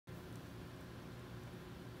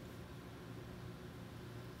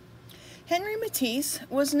Henri Matisse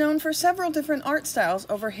was known for several different art styles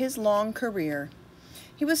over his long career.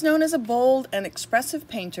 He was known as a bold and expressive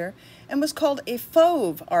painter and was called a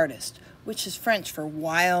fauve artist, which is French for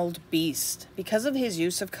wild beast, because of his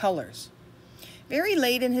use of colors. Very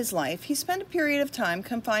late in his life, he spent a period of time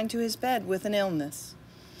confined to his bed with an illness.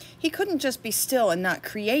 He couldn't just be still and not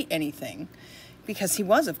create anything, because he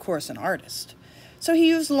was, of course, an artist. So he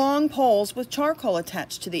used long poles with charcoal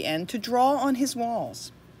attached to the end to draw on his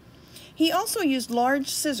walls. He also used large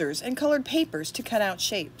scissors and colored papers to cut out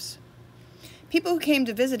shapes. People who came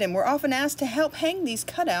to visit him were often asked to help hang these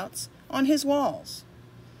cutouts on his walls.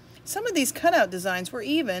 Some of these cutout designs were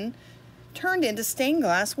even turned into stained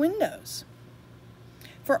glass windows.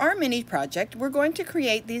 For our mini project, we're going to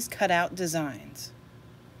create these cutout designs.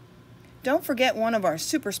 Don't forget one of our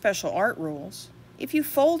super special art rules. If you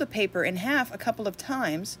fold a paper in half a couple of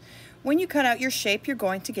times, when you cut out your shape, you're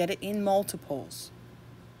going to get it in multiples.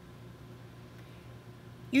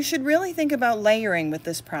 You should really think about layering with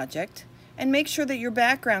this project and make sure that your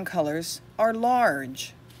background colors are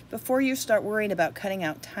large before you start worrying about cutting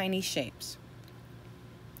out tiny shapes.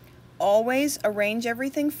 Always arrange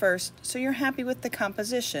everything first so you're happy with the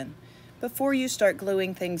composition before you start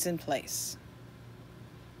gluing things in place.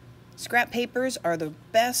 Scrap papers are the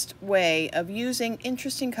best way of using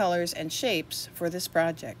interesting colors and shapes for this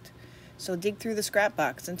project. So dig through the scrap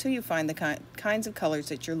box until you find the kinds of colors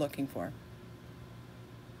that you're looking for.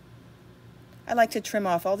 I like to trim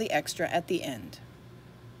off all the extra at the end.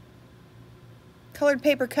 Colored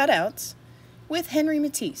paper cutouts with Henri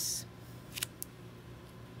Matisse.